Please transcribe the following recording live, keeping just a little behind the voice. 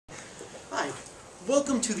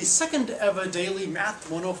Welcome to the second ever daily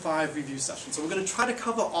Math 105 review session. So we're going to try to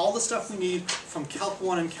cover all the stuff we need from Calc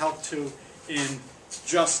 1 and Calc 2 in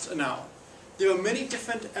just an hour. There are many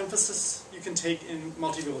different emphases you can take in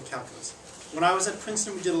multivariable calculus. When I was at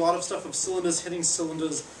Princeton, we did a lot of stuff of cylinders hitting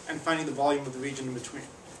cylinders and finding the volume of the region in between.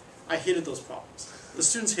 I hated those problems. The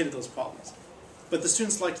students hated those problems. But the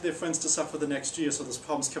students liked their friends to suffer the next year, so those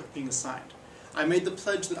problems kept being assigned. I made the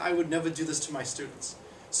pledge that I would never do this to my students.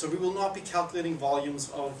 So we will not be calculating volumes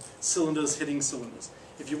of cylinders hitting cylinders.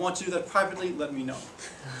 If you want to do that privately, let me know.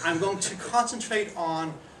 I'm going to concentrate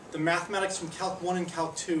on the mathematics from Calc 1 and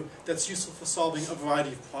Calc 2 that's useful for solving a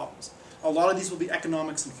variety of problems. A lot of these will be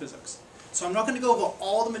economics and physics. So I'm not going to go over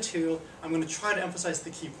all the material, I'm going to try to emphasize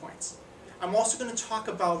the key points. I'm also going to talk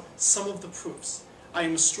about some of the proofs. I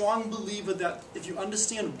am a strong believer that if you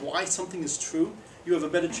understand why something is true, you have a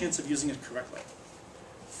better chance of using it correctly.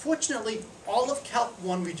 Fortunately, all of Calc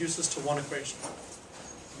 1 reduces to one equation.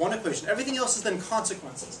 One equation. Everything else is then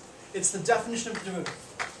consequences. It's the definition of the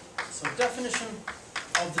derivative. So definition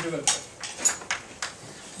of the derivative.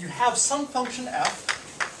 You have some function f,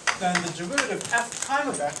 then the derivative f prime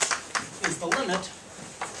of x is the limit,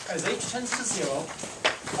 as h tends to 0,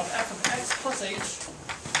 of f of x plus h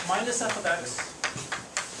minus f of x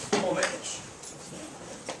over h.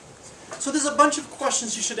 So there's a bunch of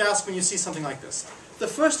questions you should ask when you see something like this. The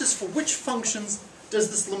first is, for which functions does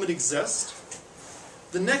this limit exist?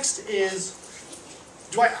 The next is,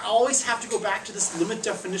 do I always have to go back to this limit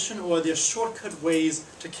definition, or are there shortcut ways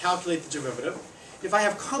to calculate the derivative? If I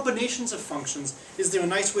have combinations of functions, is there a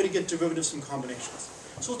nice way to get derivatives from combinations?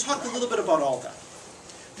 So we'll talk a little bit about all that.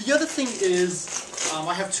 The other thing is,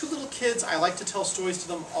 I have two little kids. I like to tell stories to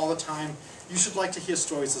them all the time. You should like to hear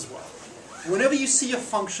stories as well. Whenever you see a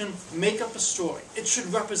function, make up a story. It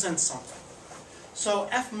should represent something. So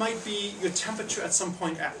f might be your temperature at some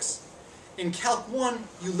point x. In Calc 1,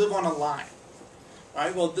 you live on a line.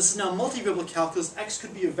 Right? Well, this is now multivariable calculus. X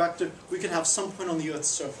could be a vector. We could have some point on the Earth's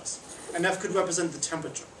surface. And f could represent the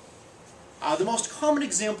temperature. The most common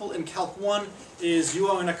example in Calc 1 is you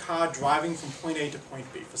are in a car driving from point A to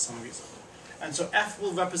point B for some reason. And so f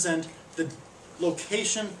will represent the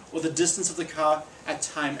location or the distance of the car at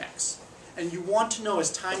time x. And you want to know,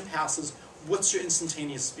 as time passes, what's your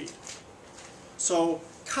instantaneous speed. So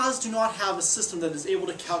cars do not have a system that is able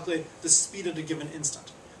to calculate the speed at a given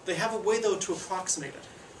instant. They have a way, though, to approximate it.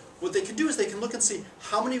 What they can do is they can look and see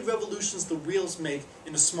how many revolutions the wheels make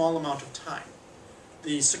in a small amount of time.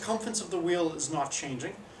 The circumference of the wheel is not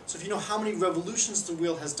changing, so if you know how many revolutions the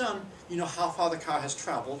wheel has done, you know how far the car has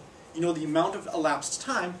traveled, you know the amount of elapsed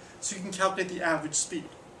time, so you can calculate the average speed.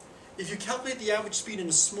 If you calculate the average speed in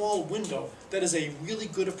a small window, that is a really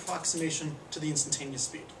good approximation to the instantaneous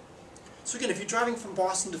speed. So again, if you're driving from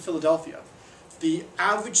Boston to Philadelphia, the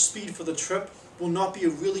average speed for the trip will not be a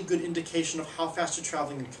really good indication of how fast you're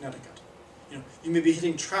traveling in Connecticut. You may be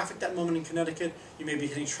hitting traffic that moment in Connecticut, you may be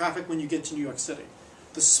hitting traffic when you get to New York City.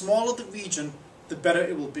 The smaller the region, the better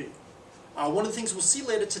it will be. One of the things we'll see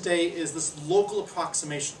later today is this local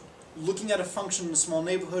approximation. Looking at a function in a small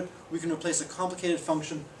neighborhood, we can replace a complicated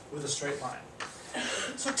function with a straight line.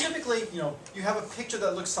 So typically, you have a picture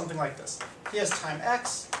that looks something like this. Here's time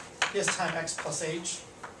x, here's time x plus h.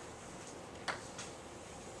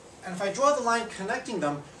 And if I draw the line connecting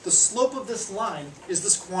them, the slope of this line is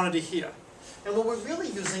this quantity here. And what we're really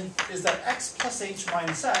using is that x plus h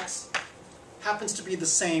minus x happens to be the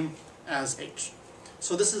same as h.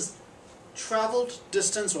 So this is traveled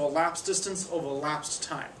distance or elapsed distance over elapsed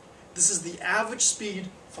time. This is the average speed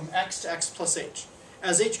from x to x plus h.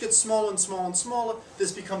 As h gets smaller and smaller and smaller,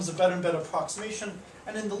 this becomes a better and better approximation,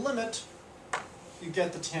 and in the limit, you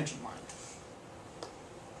get the tangent line.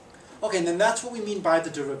 Okay, and then that's what we mean by the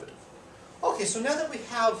derivative. Okay, so now that we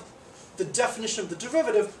have the definition of the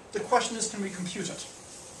derivative, the question is, can we compute it?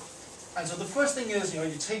 And so the first thing is,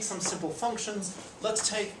 you take some simple functions. Let's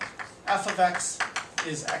take f of x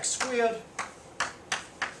is x squared.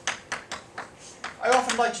 I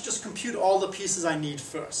often like to just compute all the pieces I need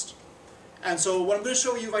first. And so what I'm going to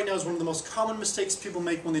show you right now is one of the most common mistakes people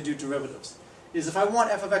make when they do derivatives. Is if I want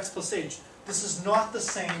f of x plus h, this is not the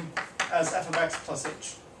same as f of x plus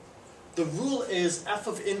h. The rule is f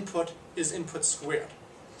of input is input squared.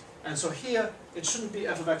 And so here, it shouldn't be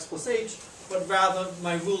f of x plus h, but rather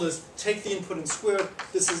my rule is take the input and square it.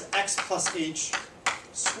 This is x plus h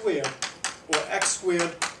squared, or x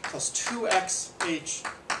squared plus 2xh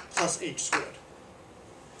plus h squared.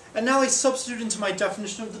 And now I substitute into my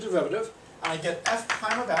definition of the derivative, and I get f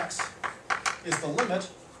prime of x is the limit,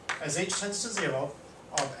 as h tends to 0,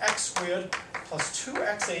 of x squared plus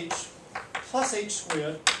 2xh plus h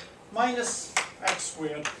squared minus x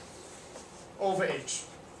squared over h.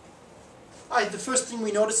 Alright, the first thing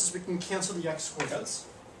we notice is we can cancel the x squares.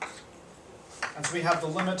 And so we have the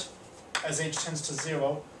limit as h tends to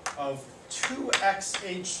 0 of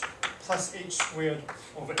 2xh plus h squared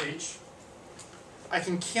over h. I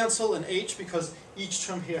can cancel an h because each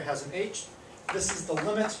term here has an h. This is the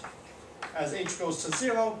limit as h goes to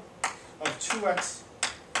 0 of 2x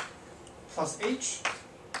plus h.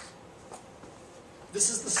 This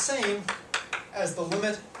is the same as the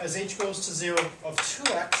limit as h goes to 0 of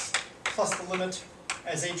 2x plus the limit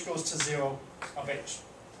as h goes to 0 of h.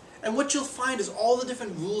 And what you'll find is all the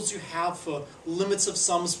different rules you have for limits of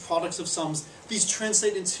sums, products of sums, these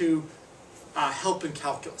translate into help in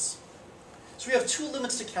calculus. So we have two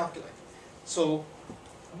limits to calculate. So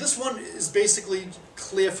this one is basically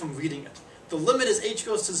clear from reading it. The limit as h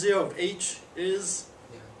goes to 0 of h is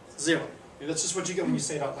 0. That's just what you get when you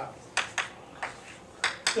say it out loud.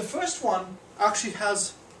 The first one actually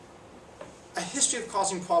has a history of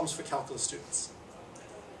causing problems for calculus students.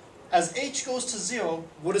 As h goes to 0,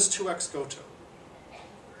 what does 2x go to?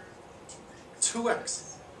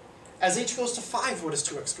 2x. As h goes to 5, what does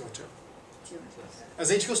 2x go to?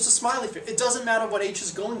 As h goes to smiley face. It doesn't matter what h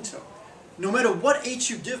is going to. No matter what h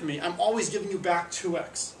you give me, I'm always giving you back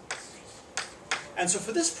 2x. And so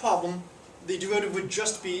for this problem, the derivative would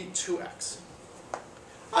just be 2x.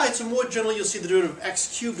 Alright, so more generally you'll see the derivative of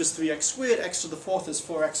x cubed is 3x squared, x to the fourth is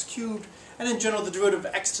 4x cubed, and in general the derivative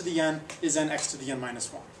of x to the n is nx to the n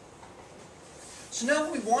minus 1. So now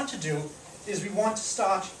what we want to do is we want to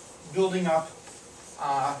start building up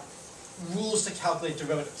rules to calculate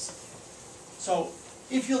derivatives. So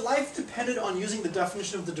if your life depended on using the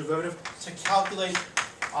definition of the derivative to calculate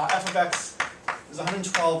f of x is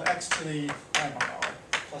 112 x to the, I don't know,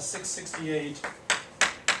 plus 668.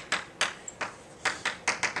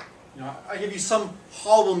 I give you some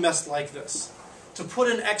horrible mess like this. To put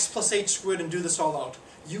in x plus h squared and do this all out,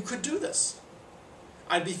 you could do this.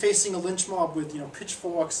 I'd be facing a lynch mob with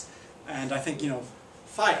pitchforks and I think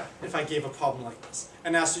fire if I gave a problem like this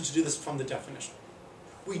and asked you to do this from the definition.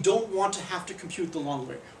 We don't want to have to compute the long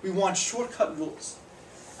way. We want shortcut rules.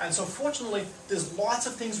 And so fortunately, there's lots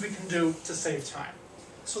of things we can do to save time.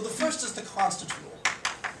 So the first is the constant rule.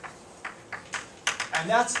 And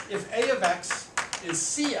that's if a of x is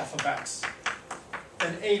cf of x,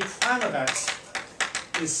 then a prime of x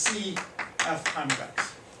is c f prime of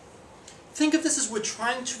x. Think of this as we're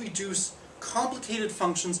trying to reduce complicated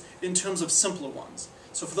functions in terms of simpler ones.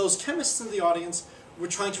 So for those chemists in the audience, we're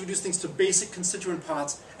trying to reduce things to basic constituent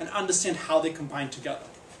parts and understand how they combine together.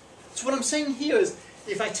 So what I'm saying here is,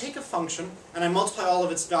 if I take a function and I multiply all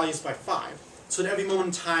of its values by 5, so at every moment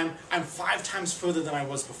in time I'm 5 times further than I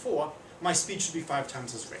was before, my speed should be 5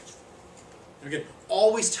 times as great. And again,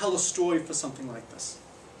 always tell a story for something like this.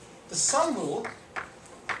 The sum rule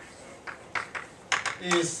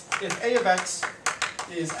is if a of x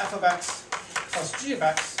is f of x plus g of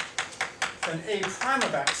x, then a prime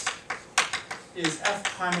of x is f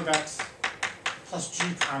prime of x plus g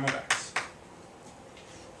prime of x.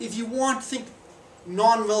 If you want, think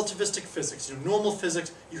non-relativistic physics, normal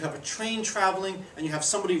physics, you have a train traveling and you have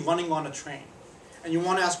somebody running on a train. And you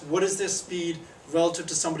want to ask, what is their speed relative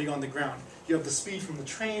to somebody on the ground? You have the speed from the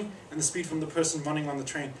train and the speed from the person running on the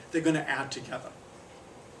train. They're going to add together.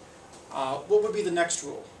 What would be the next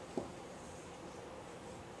rule?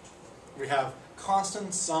 We have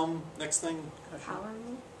constant, sum, next thing. Power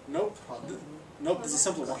rule? Nope. Nope, there's a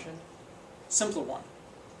simpler one. Simpler one.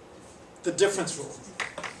 The difference rule.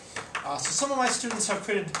 So some of my students have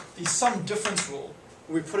created the sum difference rule,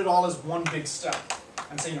 where we put it all as one big step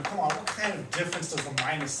and say, come on, what kind of difference does the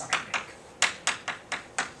minus sign make?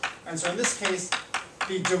 And so in this case,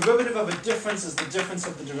 the derivative of a difference is the difference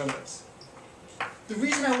of the derivatives. The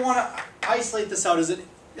reason I want to isolate this out is it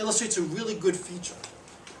illustrates a really good feature.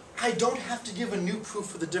 I don't have to give a new proof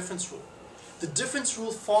for the difference rule. The difference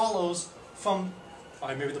rule follows from,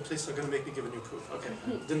 maybe the police are going to make me give a new proof. Okay,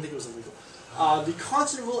 didn't think it was illegal. The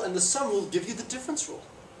constant rule and the sum rule give you the difference rule.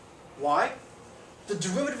 Why? The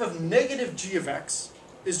derivative of negative g of x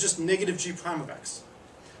is just negative g prime of x.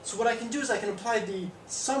 So what I can do is I can apply the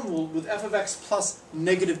sum rule with f of x plus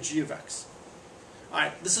negative g of x.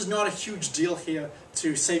 Alright, this is not a huge deal here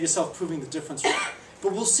to save yourself proving the difference rule.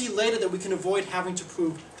 But we'll see later that we can avoid having to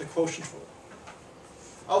prove the quotient rule.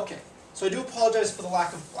 Okay, so I do apologize for the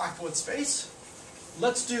lack of blackboard space.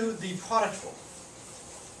 Let's do the product rule.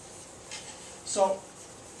 So,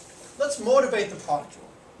 let's motivate the product rule.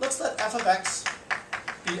 Let's let f of x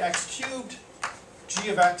be x cubed, g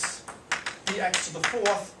of x be x to the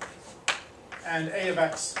fourth, and a of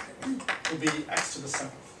x will be x to the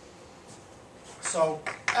seventh. So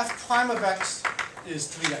f prime of x is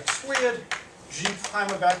 3x squared, g prime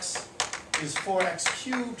of x is 4x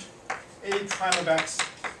cubed, a prime of x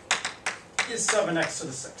is 7x to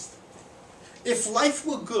the 6th. If life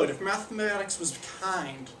were good, if mathematics was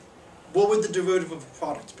kind, what would the derivative of a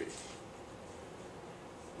product be?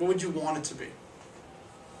 What would you want it to be?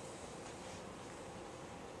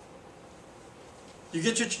 You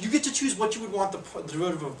get to choose what you would want the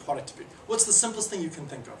derivative of a product to be. What's the simplest thing you can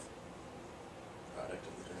think of?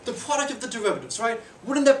 The product of the derivatives, right?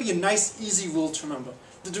 Wouldn't that be a nice, easy rule to remember?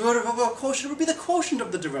 The derivative of a quotient would be the quotient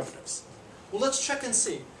of the derivatives. Well, let's check and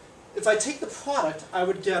see. If I take the product, I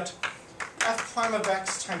would get f prime of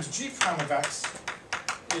x times g prime of x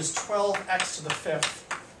is 12x to the 5th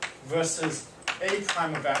versus a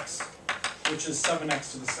prime of x, which is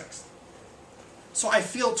 7x to the 6th. So I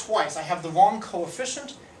failed twice. I have the wrong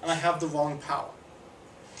coefficient and I have the wrong power.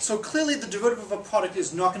 So clearly the derivative of a product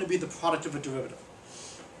is not going to be the product of a derivative.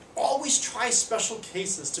 Always try special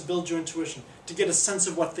cases to build your intuition, to get a sense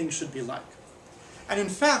of what things should be like. And in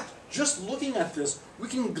fact, just looking at this, we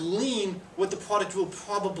can glean what the product rule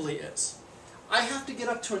probably is. I have to get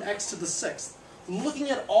up to an x to the 6th. Looking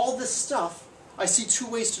at all this stuff, I see two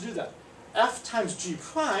ways to do that. F times g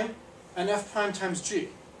prime and f prime times g.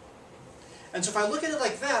 And so if I look at it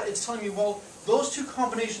like that, it's telling me, well, those two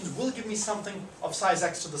combinations will give me something of size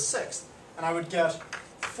x to the 6th. And I would get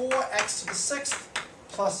 4x to the 6th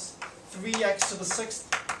plus 3x to the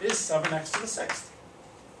 6th is 7x to the 6th.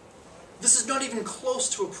 This is not even close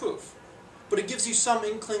to a proof, but it gives you some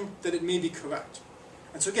inkling that it may be correct.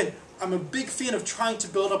 And so again, I'm a big fan of trying to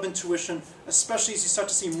build up intuition, especially as you start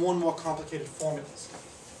to see more and more complicated formulas.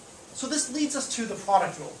 So this leads us to the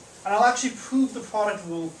product rule. And I'll actually prove the product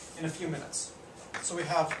rule in a few minutes. So we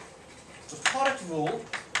have the product rule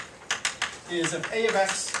is if a of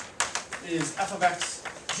x is f of x,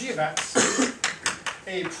 g of x,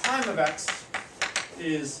 a prime of x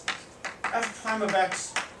is f prime of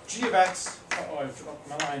x, g of x, oh I forgot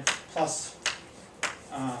my line, plus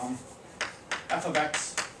f of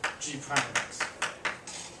x, g prime of x.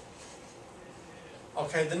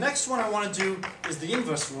 Okay, the next one I want to do is the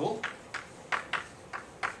inverse rule.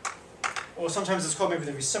 Or sometimes it's called maybe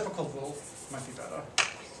the reciprocal rule, might be better.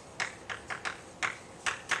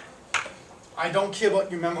 I don't care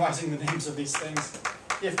about you memorizing the names of these things.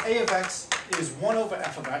 If a of x is 1 over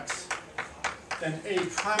f of x, then a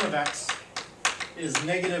prime of x is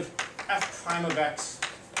negative f prime of x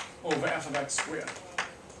over f of x squared.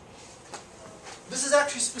 This is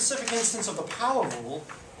actually a specific instance of the power rule,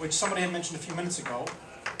 which somebody had mentioned a few minutes ago.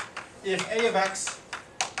 If a of x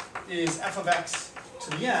is f of x to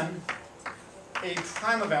the n, a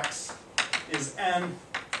prime of x is n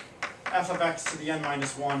f of x to the n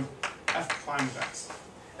minus 1 f prime of x.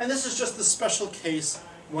 And this is just the special case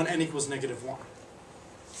when n equals negative 1.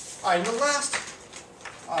 Alright, and the last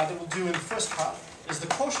that we'll do in the first part is the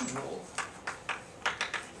quotient rule.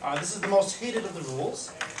 This is the most hated of the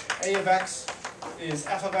rules. A of x is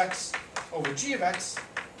f of x over g of x.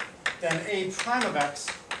 Then a prime of x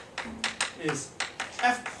is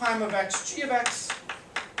f prime of x g of x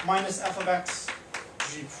minus f of x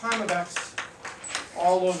g prime of x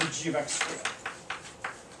all over g of x squared.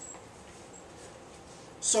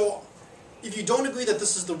 So if you don't agree that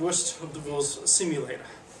this is the worst of the rules, simulator.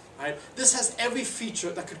 Right? This has every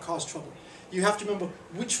feature that could cause trouble. You have to remember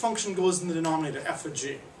which function goes in the denominator, f or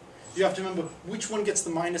g. You have to remember which one gets the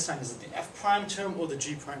minus sign. Is it the f prime term or the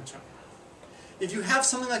g prime term? If you have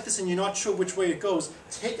something like this and you're not sure which way it goes,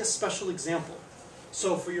 take a special example.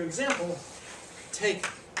 So for your example, take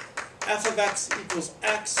f of x equals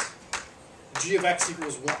x, g of x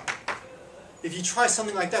equals 1. If you try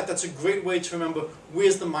something like that, that's a great way to remember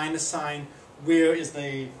where's the minus sign, where is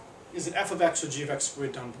it f of x or g of x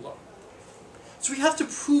squared down below. So we have to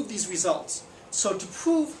prove these results. So to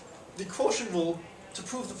prove the quotient rule, to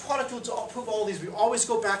prove the product rule, to prove all these, we always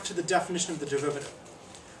go back to the definition of the derivative.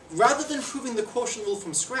 Rather than proving the quotient rule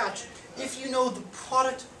from scratch, if you know the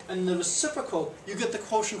product and the reciprocal, you get the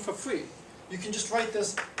quotient for free. You can just write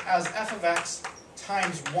this as f of x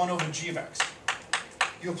times 1 over g of x.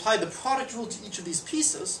 You apply the product rule to each of these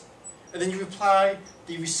pieces, and then you apply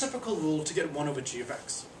the reciprocal rule to get 1 over g of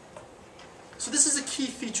x. So this is a key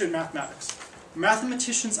feature in mathematics.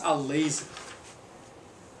 Mathematicians are lazy.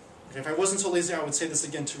 Okay, if I wasn't so lazy, I would say this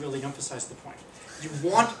again to really emphasize the point. You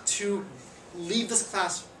want to leave this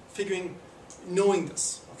class knowing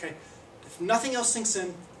this. Okay? If nothing else sinks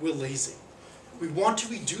in, we're lazy. We want to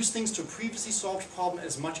reduce things to a previously solved problem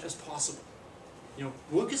as much as possible.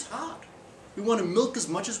 Work is hard. We want to milk as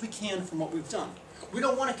much as we can from what we've done. We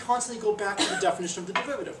don't want to constantly go back to the definition of the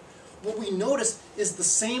derivative. what we notice is the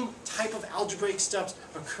same type of algebraic steps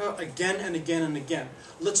occur again and again and again.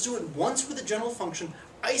 Let's do it once with a general function,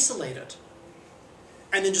 isolate it,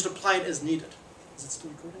 and then just apply it as needed. Is it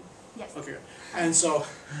still recording? Yes. Okay, good. And so,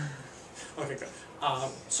 okay, good.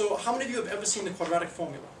 So how many of you have ever seen the quadratic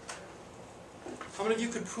formula? How many of you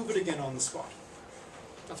could prove it again on the spot?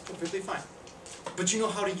 That's perfectly fine. But you know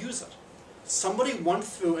how to use it. Somebody went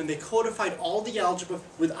through and they codified all the algebra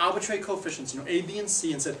with arbitrary coefficients, A, B, and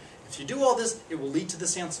C, and said, if you do all this, it will lead to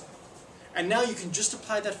this answer. And now you can just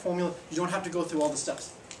apply that formula. You don't have to go through all the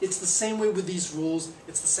steps. It's the same way with these rules.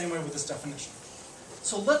 It's the same way with this definition.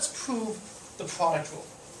 So let's prove the product rule.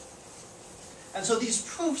 And so these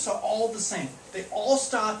proofs are all the same. They all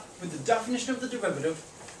start with the definition of the derivative,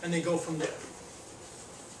 and they go from there.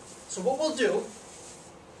 So what we'll do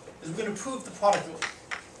is we're going to prove the product rule.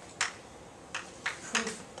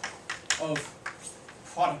 Proof of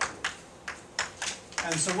product rule.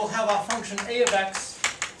 And so we'll have our function a of x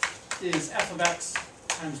is f of x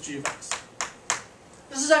times g of x.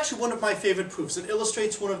 This is actually one of my favorite proofs. It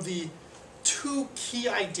illustrates one of the two key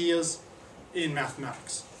ideas in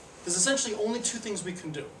mathematics. There's essentially only two things we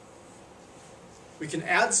can do. We can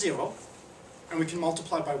add 0, and we can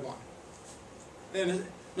multiply by 1. And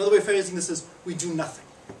another way of phrasing this is, we do nothing.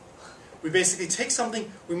 We basically take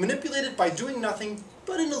something, we manipulate it by doing nothing,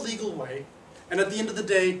 but in a legal way, and at the end of the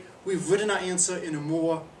day, we've written our answer in a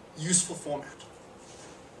more useful format.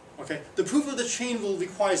 Okay? The proof of the chain rule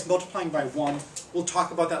requires multiplying by 1. We'll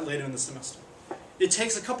talk about that later in the semester. It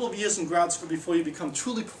takes a couple of years in grad school before you become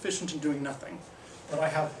truly proficient in doing nothing, but I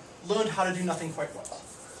have learned how to do nothing quite well.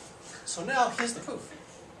 So now, here's the proof.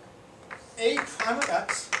 A prime of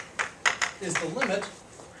x is the limit,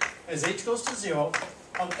 as h goes to 0,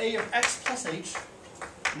 of a of x plus h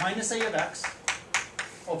minus a of x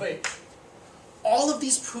over h. All of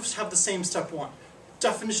these proofs have the same step 1,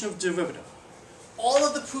 definition of derivative. All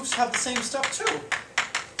of the proofs have the same step 2.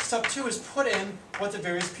 Step 2 is put in what the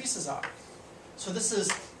various pieces are. So this is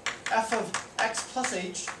f of x plus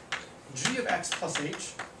h, g of x plus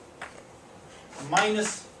h,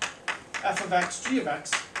 minus f of x, g of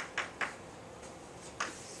x,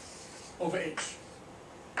 over h.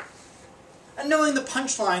 And knowing the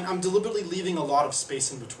punchline, I'm deliberately leaving a lot of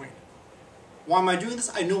space in between. Why am I doing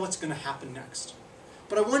this? I know what's going to happen next.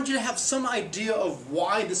 But I want you to have some idea of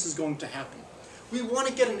why this is going to happen. We want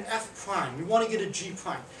to get an f prime. We want to get a g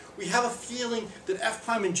prime. We have a feeling that f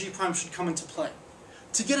prime and g prime should come into play.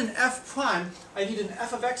 To get an f prime, I need an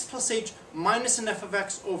f of x plus h minus an f of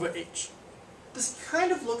x over h. This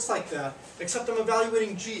kind of looks like that, except I'm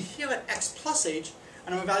evaluating g here at x plus h,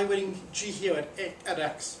 and I'm evaluating g here at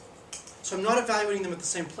x. So I'm not evaluating them at the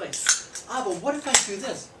same place. But what if I do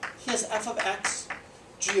this? Here's f of x,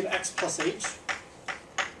 g of x plus h,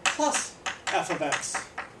 plus f of x,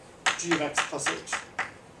 g of x plus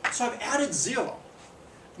h. So I've added 0.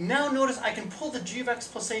 Now notice I can pull the g of x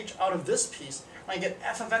plus h out of this piece, and I get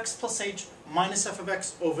f of x plus h minus f of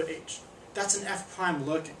x over h. That's an f prime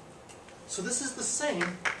lurking. So this is the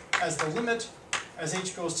same as the limit as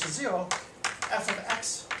h goes to 0, f of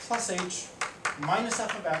x plus h minus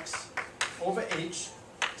f of x over h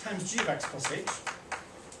times g of x plus h,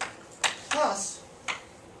 plus,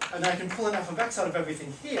 and I can pull an f of x out of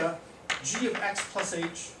everything here, g of x plus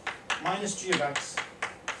h minus g of x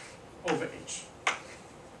over h.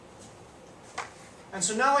 And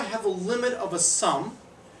so now I have a limit of a sum.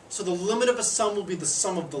 So the limit of a sum will be the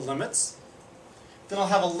sum of the limits. Then I'll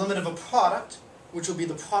have a limit of a product, which will be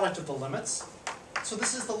the product of the limits. So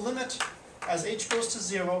this is the limit as h goes to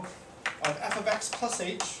 0 of f of x plus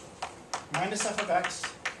h minus f of x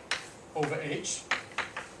over h.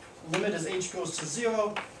 Limit as h goes to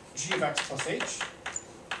 0, g of x plus h,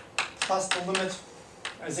 plus the limit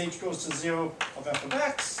as h goes to 0 of f of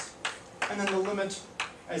x, and then the limit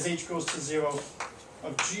as h goes to 0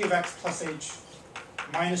 of g of x plus h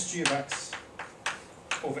minus g of x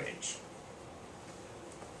over h.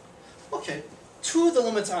 Okay, two of the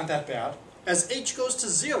limits aren't that bad. As h goes to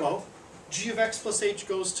 0, g of x plus h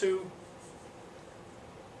goes to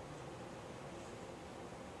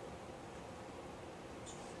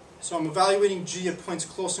so I'm evaluating g at points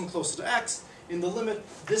closer and closer to x. In the limit,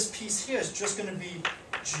 this piece here is just going to be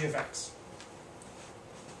g of x.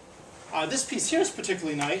 This piece here is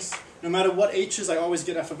particularly nice. No matter what h is, I always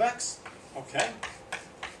get f of x. Okay.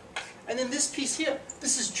 And then this piece here,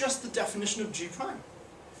 this is just the definition of g prime.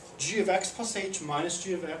 G of x plus h minus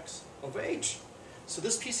g of x over h. So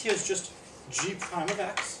this piece here is just g prime of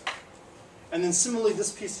x. And then similarly,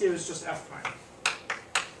 this piece here is just f prime.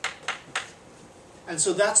 And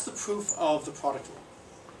so that's the proof of the product rule.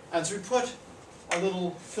 And so we put a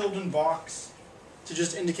little filled-in box to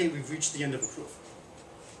just indicate we've reached the end of a proof.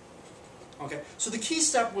 Okay, so the key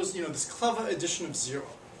step was, this clever addition of 0.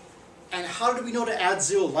 And how do we know to add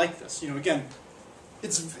 0 like this? Again,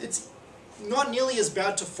 it's not nearly as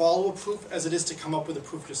bad to follow a proof as it is to come up with a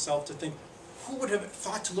proof yourself, to think, who would have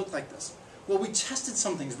thought to look like this? Well, we tested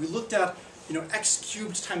some things. We looked at, x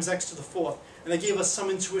cubed times x to the 4th, and that gave us some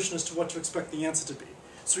intuition as to what to expect the answer to be.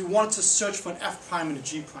 So we wanted to search for an f prime and a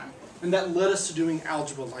g prime, and that led us to doing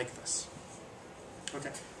algebra like this.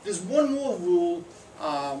 Okay, there's one more rule.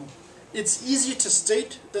 It's easier to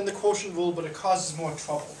state than the quotient rule, but it causes more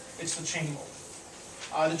trouble. It's the chain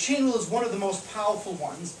rule. The chain rule is one of the most powerful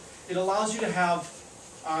ones. It allows you to have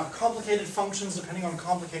complicated functions depending on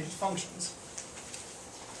complicated functions.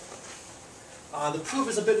 The proof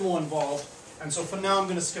is a bit more involved, and so for now I'm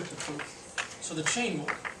going to skip the proof. So the chain rule.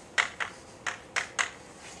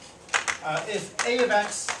 If a of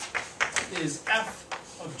x is f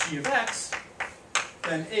of g of x,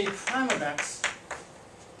 then a prime of x,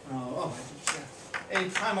 a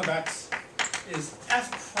prime of x is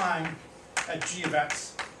f prime at g of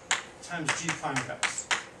x times g prime of x.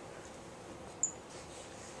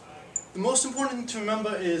 The most important thing to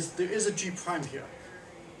remember is there is a g prime here.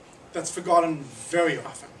 That's forgotten very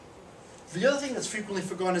often. The other thing that's frequently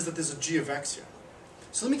forgotten is that there's a g of x here.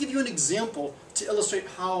 So let me give you an example to illustrate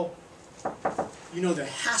how there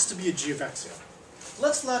has to be a g of x here.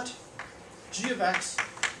 Let's let g of x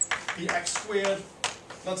be x squared.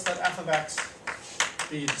 Let's let f of x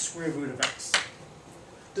be the square root of x.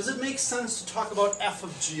 Does it make sense to talk about f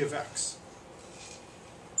of g of x?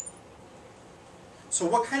 So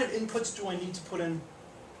what kind of inputs do I need to put in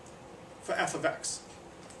for f of x?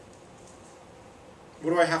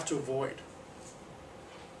 What do I have to avoid?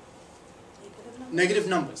 Negative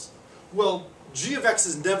numbers. Well, g of x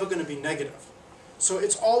is never going to be negative. So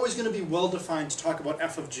it's always going to be well defined to talk about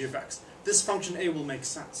f of g of x. This function a will make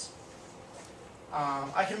sense.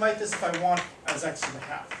 I can write this if I want as x to the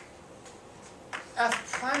half.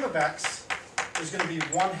 F prime of x is going to be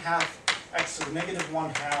 1/2 x to the negative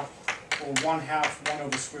 1/2, or 1/2 1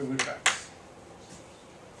 over square root of x.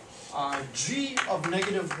 G of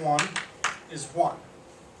negative 1 is 1.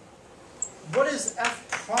 What is f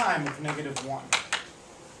prime of negative 1?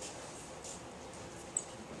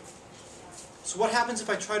 So what happens if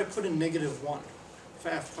I try to put in negative 1 for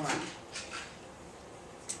f prime?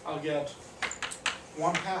 I'll get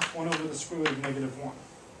 1/2 1 over the square root of negative 1.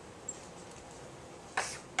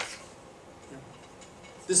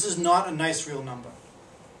 This is not a nice real number.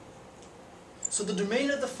 So the domain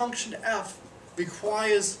of the function f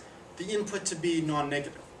requires the input to be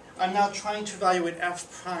non-negative. I'm now trying to evaluate f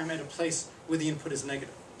prime at a place where the input is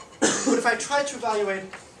negative. But if I try to evaluate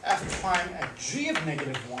f prime at g of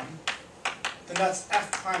negative 1, then that's f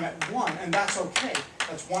prime at 1, and that's okay.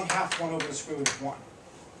 That's 1/2 1 over the square root of 1.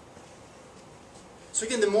 So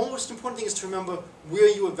again, the most important thing is to remember where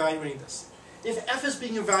you're evaluating this. If f is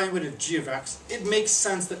being evaluated at g of x, it makes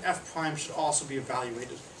sense that f prime should also be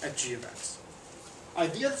evaluated at g of x.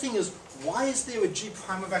 The other thing is, why is there a g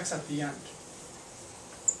prime of x at the end?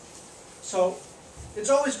 So it's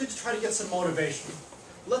always good to try to get some motivation.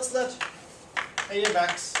 Let's let a of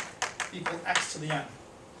x equal x to the n.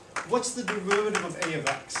 What's the derivative of a of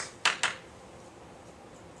x?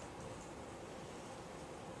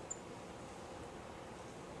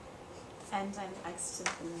 N times x to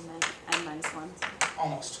the n minus 1.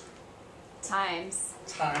 Almost. Times.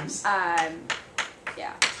 Times.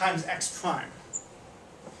 Yeah. Times x prime.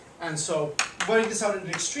 And so, writing this out in an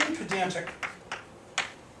extreme pedantic,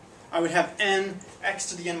 I would have n x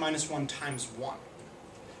to the n minus 1 times 1.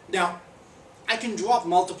 Now, I can drop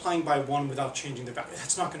multiplying by 1 without changing the value.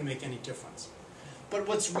 That's not going to make any difference. But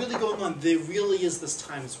what's really going on, there really is this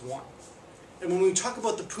times 1. And when we talk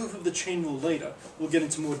about the proof of the chain rule later, we'll get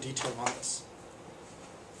into more detail on this.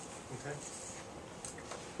 Okay?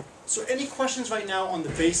 So any questions right now on the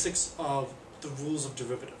basics of the rules of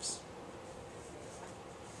derivatives?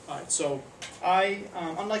 Alright, so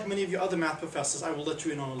unlike many of your other math professors, I will let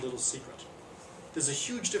you in on a little secret. There's a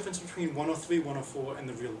huge difference between 103, 104, and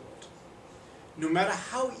the real world. No matter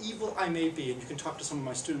how evil I may be, and you can talk to some of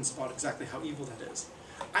my students about exactly how evil that is,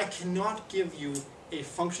 I cannot give you a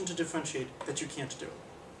function to differentiate that you can't do.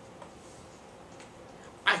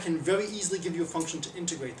 I can very easily give you a function to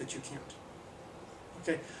integrate that you can't.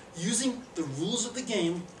 Okay? Using the rules of the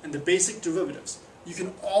game and the basic derivatives, you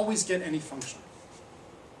can always get any function.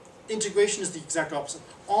 Integration is the exact opposite.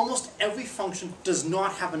 Almost every function does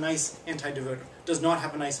not have a nice antiderivative, does not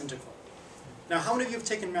have a nice integral. Now, how many of you have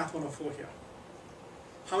taken Math 104 here?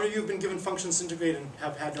 How many of you have been given functions to integrate and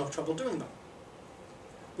have had no trouble doing them?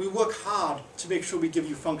 We work hard to make sure we give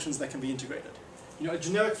you functions that can be integrated. a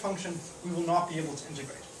generic function we will not be able to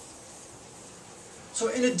integrate. So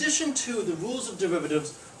in addition to the rules of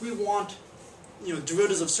derivatives, we want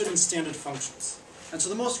derivatives of certain standard functions. And so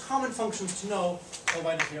the most common functions to know, I'll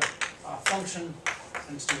write it here, function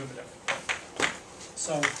and its derivative.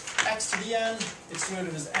 So x to the n, its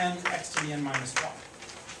derivative is n, x to the n minus 1.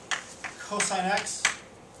 Cosine x,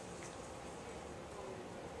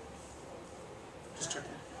 just checking,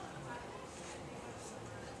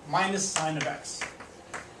 minus sine of x.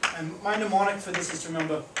 And my mnemonic for this is to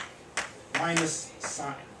remember minus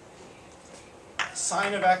sine.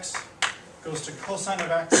 Sine of x goes to cosine of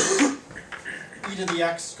x, e to the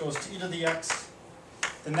x goes to e to the x,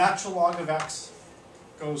 the natural log of x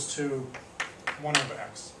goes to 1 over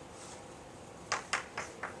x.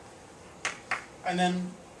 And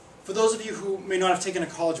then, for those of you who may not have taken a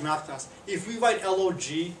college math class, if we write log,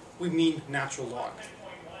 we mean natural log.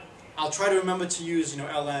 I'll try to remember to use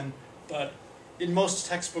ln, but in most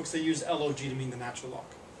textbooks they use log to mean the natural log.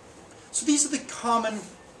 So these are the common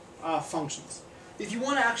functions. If you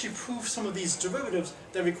want to actually prove some of these derivatives,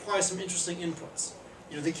 that require some interesting inputs.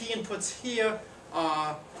 The key inputs here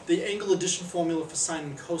are the angle addition formula for sine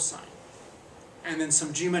and cosine, and then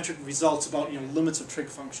some geometric results about limits of trig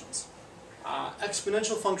functions.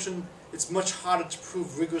 Exponential function, it's much harder to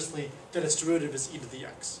prove rigorously that its derivative is e to the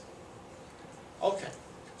x. Okay,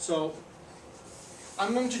 so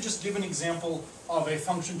I'm going to just give an example of a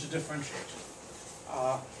function to differentiate.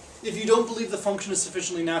 If you don't believe the function is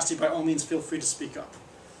sufficiently nasty, by all means feel free to speak up.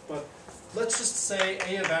 But let's just say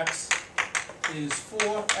a of x is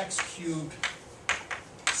 4x cubed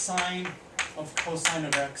sine of cosine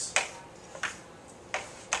of x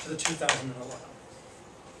to the 2011.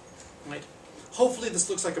 Right? Hopefully this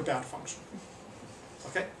looks like a bad function.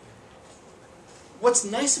 Okay? What's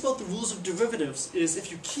nice about the rules of derivatives is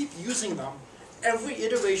if you keep using them, every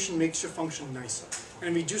iteration makes your function nicer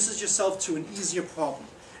and reduces yourself to an easier problem.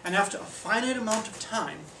 And after a finite amount of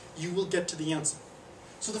time, you will get to the answer.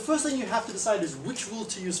 So the first thing you have to decide is which rule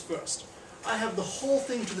to use first. I have the whole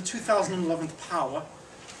thing to the 2011th power,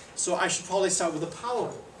 so I should probably start with the power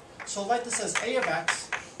rule. So I'll write this as a of x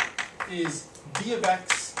is b of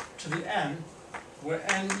x to the n, where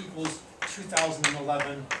n equals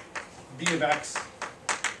 2011, b of x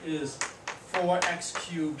is 4x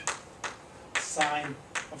cubed sine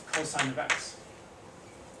of cosine of x.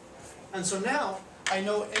 And so now I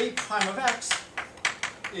know a prime of x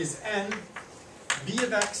is n, b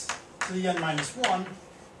of x to the n minus 1,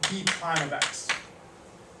 b prime of x.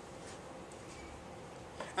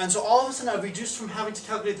 And so all of a sudden I've reduced from having to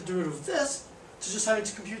calculate the derivative of this to just having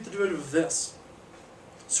to compute the derivative of this.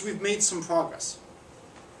 So we've made some progress.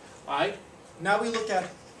 Alright, now we look at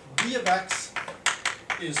b of x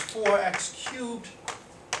is 4x cubed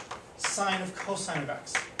sine of cosine of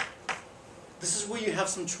x. This is where you have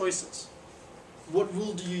some choices. What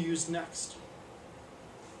rule do you use next?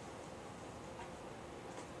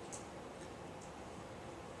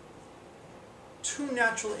 Two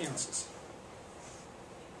natural answers.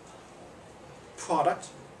 Product,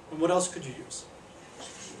 and what else could you use?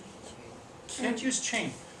 Can't use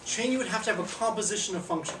chain. Chain, you would have to have a composition of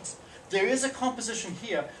functions. There is a composition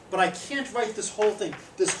here, but I can't write this whole thing.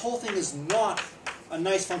 This whole thing is not a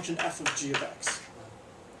nice function f of g of x.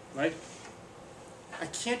 Right? I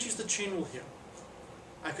can't use the chain rule here.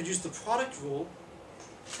 I could use the product rule,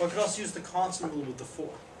 or I could also use the constant rule with the 4.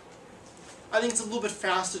 I think it's a little bit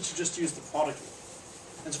faster to just use the product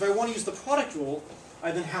rule. And so if I want to use the product rule,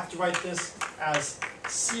 I then have to write this as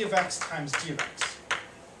c of x times d of x.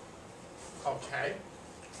 Okay.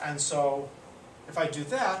 And so if I do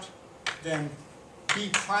that, then b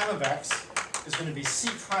prime of x is going to be c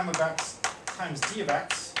prime of x times d of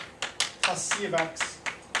x plus c of x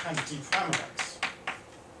times d prime of x,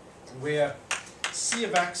 where c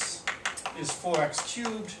of x is 4x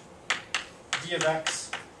cubed, d of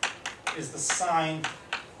x is the sine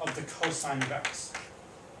of the cosine of x.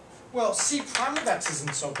 Well, c prime of x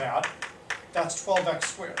isn't so bad. That's 12x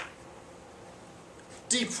squared.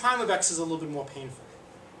 D prime of x is a little bit more painful.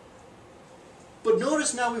 But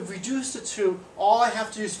notice now we've reduced it to all I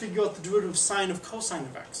have to do is figure out the derivative of sine of cosine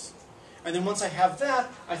of x. And then once I have that,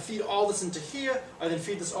 I feed all this into here, I then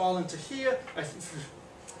feed this all into here.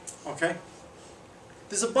 Okay?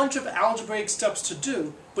 There's a bunch of algebraic steps to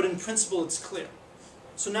do, but in principle it's clear.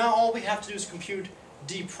 So now all we have to do is compute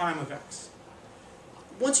d prime of x.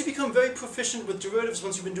 Once you become very proficient with derivatives,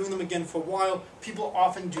 once you've been doing them again for a while, people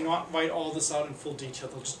often do not write all this out in full detail.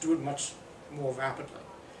 They'll just do it much more rapidly.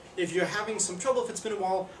 If you're having some trouble, if it's been a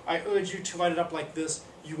while, I urge you to write it up like this.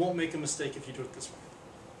 You won't make a mistake if you do it this way.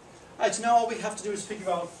 Alright, so now all we have to do is figure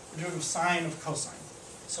out the derivative of sine of cosine.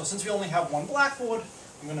 So since we only have one blackboard,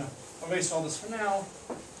 I'm going to erase all this for now.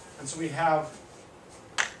 And so we have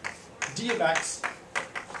d of x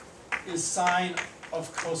is sine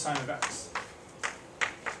of cosine of x.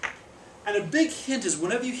 And a big hint is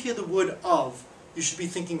whenever you hear the word of, you should be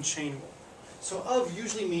thinking chain rule. So of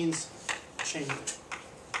usually means chain rule.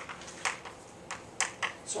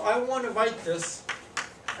 So I want to write this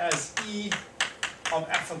as e of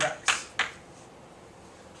f of x.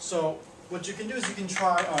 So what you can do is you can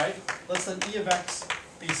try, all right, let's let e of x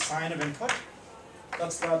be sine of input.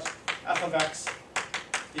 Let's let f of x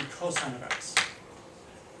be cosine of x.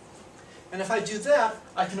 And if I do that,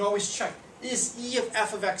 I can always check, is e of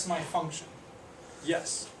f of x my function?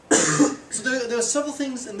 Yes. So there are several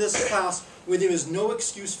things in this class where there is no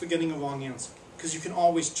excuse for getting a wrong answer, because you can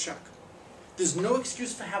always check. There's no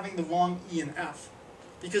excuse for having the wrong e and f,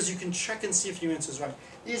 because you can check and see if your answer is right.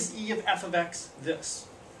 Is e of f of x this?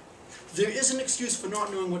 There is an excuse for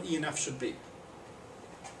not knowing what e and f should be.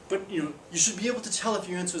 But you should be able to tell if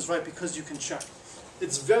your answer is right because you can check.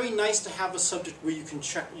 It's very nice to have a subject where you can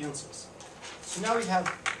check answers. So now we have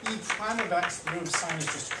e prime of x, the root of sine is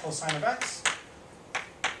just cosine of x.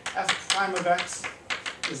 F prime of x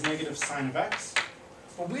is negative sine of x.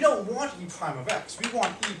 But we don't want e prime of x. We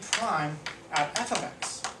want e prime at f of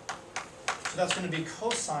x. So that's going to be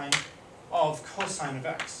cosine of cosine of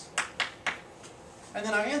x. And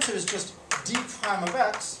then our answer is just d prime of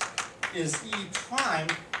x is e prime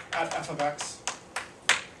at f of x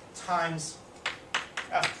times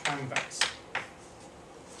f prime of x.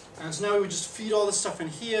 And so now we just feed all this stuff in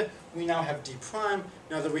here. We now have d prime.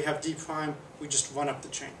 Now that we have d prime, we just run up the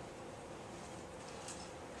chain.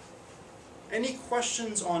 Any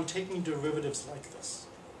questions on taking derivatives like this?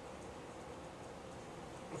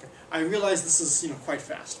 Okay, I realize this is quite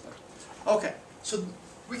fast, but okay. So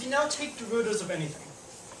we can now take derivatives of anything.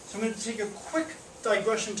 So I'm going to take a quick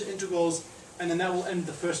digression to integrals, and then that will end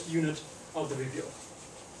the first unit of the review. Do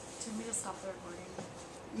you want me to stop the recording?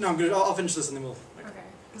 No, I'll finish this and then we'll. Okay.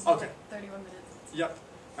 Okay. 31 minutes. Yep,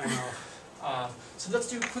 I know. So let's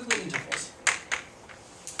do quickly integrals.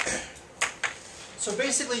 So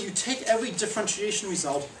basically, you take every differentiation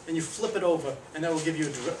result and you flip it over, and that will give you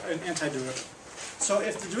an antiderivative. So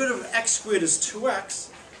if the derivative of x squared is 2x,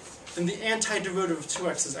 then the antiderivative of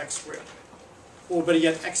 2x is x squared. Or better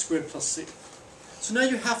yet, x squared plus c. So now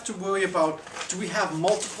you have to worry about, do we have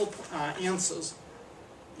multiple answers?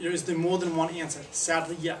 Is there more than one answer?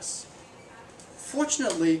 Sadly, yes.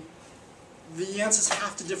 Fortunately, the answers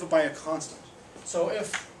have to differ by a constant. So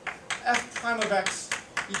if f prime of x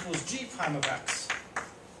equals g prime of x,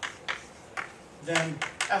 then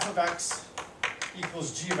f of x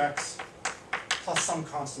equals g of x plus some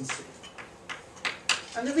constant c.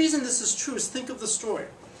 And the reason this is true is think of the story.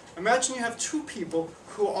 Imagine you have two people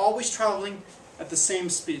who are always traveling at the same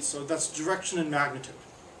speed, so that's direction and magnitude.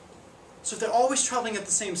 So if they're always traveling at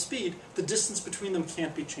the same speed, the distance between them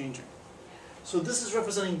can't be changing. So this is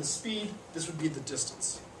representing the speed, this would be the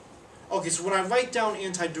distance. Okay, so when I write down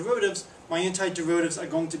antiderivatives, my antiderivatives are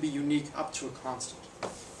going to be unique up to a constant.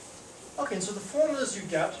 Okay, so the formulas you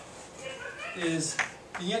get is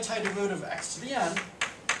the antiderivative of x to the n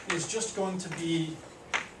is just going to be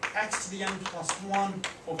x to the n plus 1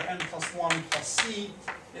 over n plus 1 plus c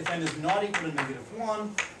if n is not equal to negative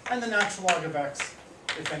 1, and the natural log of x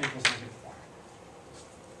if n equals negative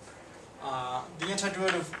 1. The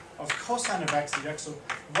antiderivative of cosine of x, the x of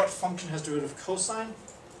what function has derivative cosine?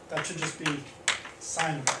 That should just be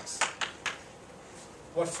sine of x.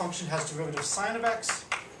 What function has derivative sine of x?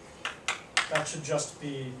 That should just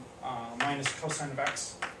be minus cosine of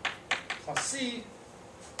x plus c.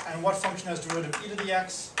 And what function has derivative e to the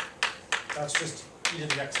x? That's just e to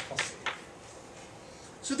the x plus c.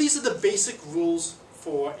 So these are the basic rules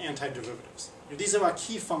for antiderivatives. These are our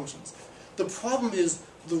key functions. The problem is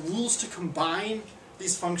the rules to combine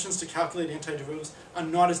these functions to calculate antiderivatives are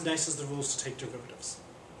not as nice as the rules to take derivatives.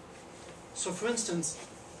 So for instance,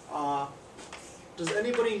 does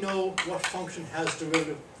anybody know what function has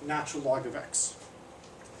derivative natural log of x?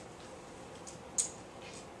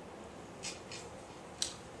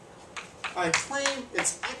 I claim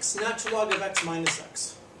it's x natural log of x minus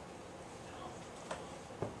x.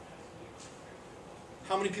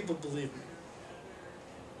 How many people believe me?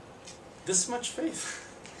 This much faith?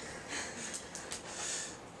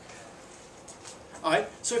 Alright,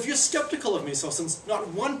 so if you're skeptical of me, so since not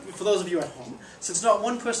one, for those of you at home, since not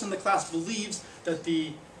one person in the class believes that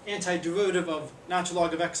the antiderivative of natural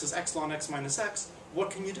log of x is x ln x minus x,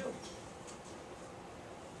 what can you do?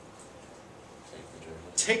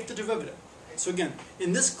 Take the derivative. So again,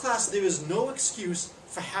 in this class there is no excuse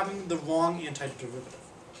for having the wrong antiderivative.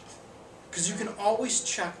 Because you can always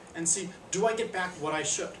check and see, do I get back what I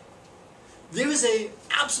should? There is a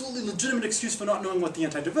absolutely legitimate excuse for not knowing what the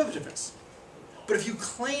antiderivative is. But if you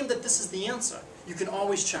claim that this is the answer, you can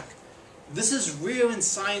always check. This is rare in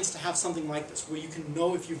science to have something like this, where you can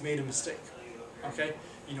know if you've made a mistake. Okay?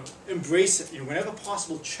 Embrace it. Whenever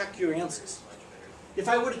possible, check your answers. If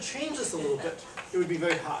I were to change this a little bit, it would be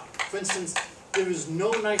very hard. For instance, there is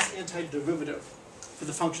no nice antiderivative for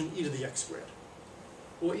the function e to the x squared,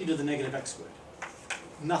 or e to the negative x squared.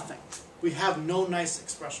 Nothing. We have no nice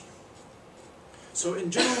expression. So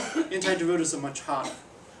in general, antiderivatives are much harder.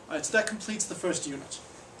 So that completes the first unit.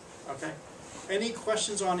 Okay? Any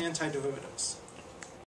questions on antiderivatives?